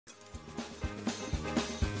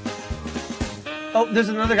Oh, there's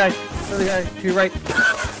another guy. Another guy to your right.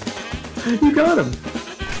 You got him.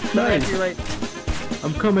 Nice. Right, to your right.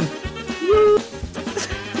 I'm coming.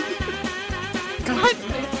 God.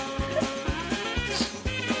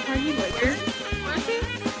 Are you like here?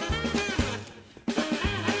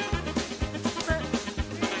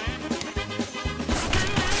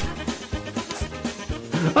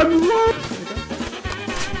 I'm lost.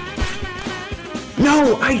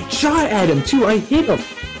 No, I shot at him too. I hit him.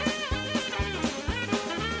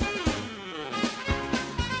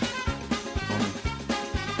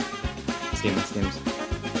 Seems.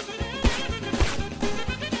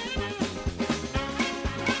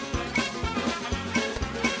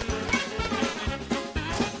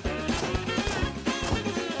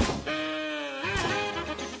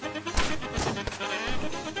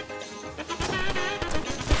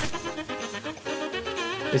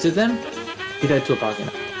 Is it then? He died to a pocket.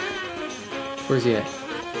 Where's he at?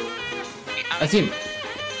 I see him.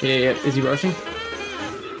 Yeah. Is he rushing?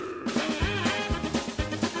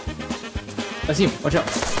 I see him. Watch out.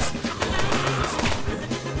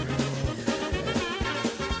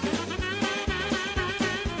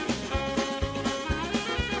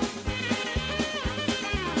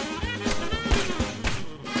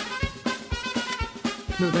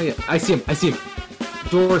 No, not yet. I see him.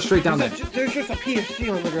 Door straight down there. There's just a PSG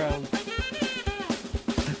on the ground.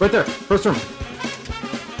 Right there. First room.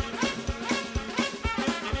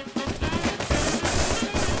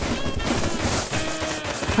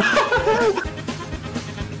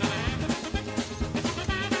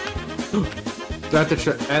 They're at the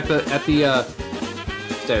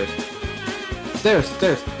stairs.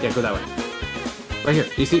 Stairs. Yeah, go that way. Right here.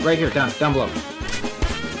 You see? Right here. Down below.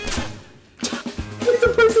 Where's the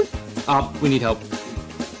person? We need help.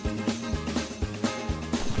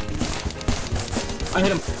 I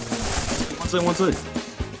hit him. One side.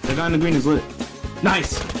 The guy in the green is lit.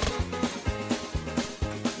 Nice.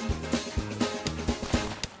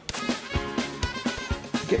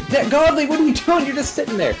 Godly, what are you doing? You're just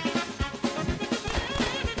sitting there.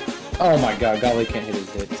 Oh my god, Godly can't hit his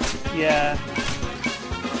hits. Yeah.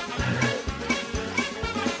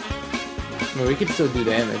 Well, we can still do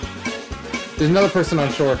damage. There's another person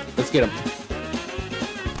on shore. Let's get him.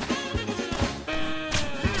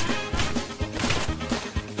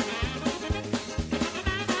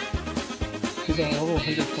 He's on level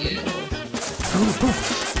 120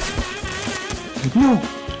 No!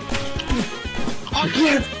 Oh,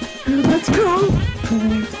 yes! Let's go!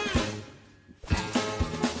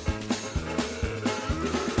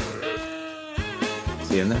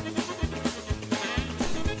 See in there?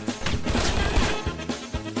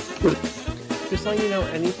 Just letting you know,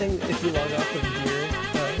 anything if you log off of here,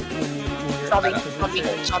 when you're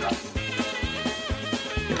Shot me.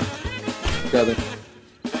 Got it.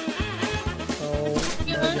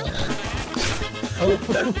 Oh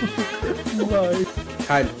my god. Nice.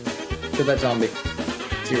 Hide. Kill that zombie.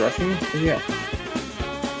 Is he rushing you? Yeah.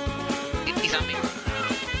 He's on me.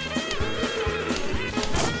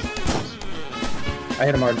 I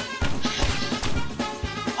hit him hard.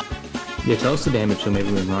 Yeah, tell us the damage so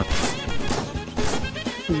maybe we're not.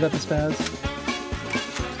 He's got the spaz.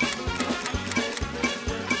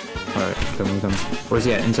 Alright, coming. Where's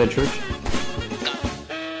he at? Inside church?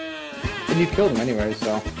 And you killed him anyway,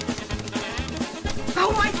 so.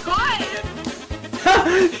 Oh my god!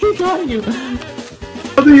 He got you!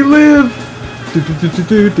 How do you live?